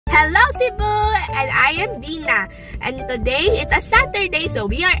Hello Cebu! And I am Dina. And today, it's a Saturday, so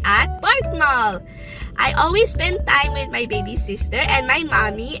we are at Park Mall. I always spend time with my baby sister and my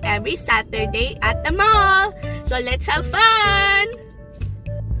mommy every Saturday at the mall. So let's have fun!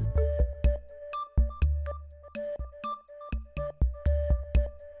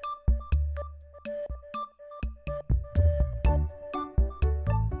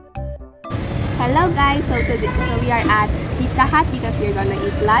 Hello guys, so we are at Pizza Hut because we're gonna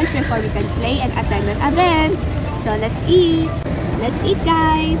eat lunch before we can play and attend an event. So let's eat! Let's eat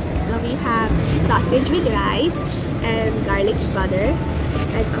guys! So we have sausage with rice and garlic butter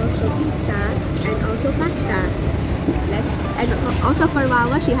and also pizza and also pasta. And also for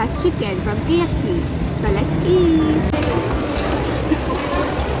Wawa, she has chicken from KFC. So let's eat!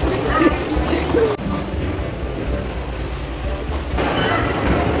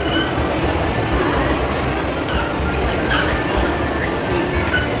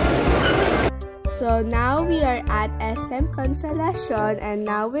 So now we are at SM Consolacion and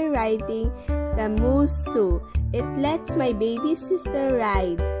now we're riding the Musu. It lets my baby sister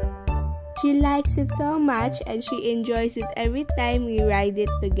ride. She likes it so much and she enjoys it every time we ride it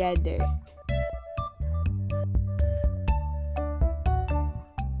together.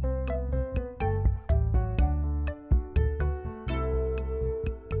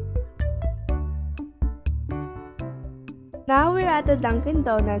 Now we're at the Dunkin'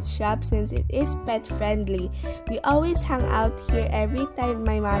 Donuts shop since it is pet friendly. We always hang out here every time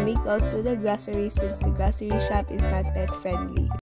my mommy goes to the grocery since the grocery shop is not pet friendly.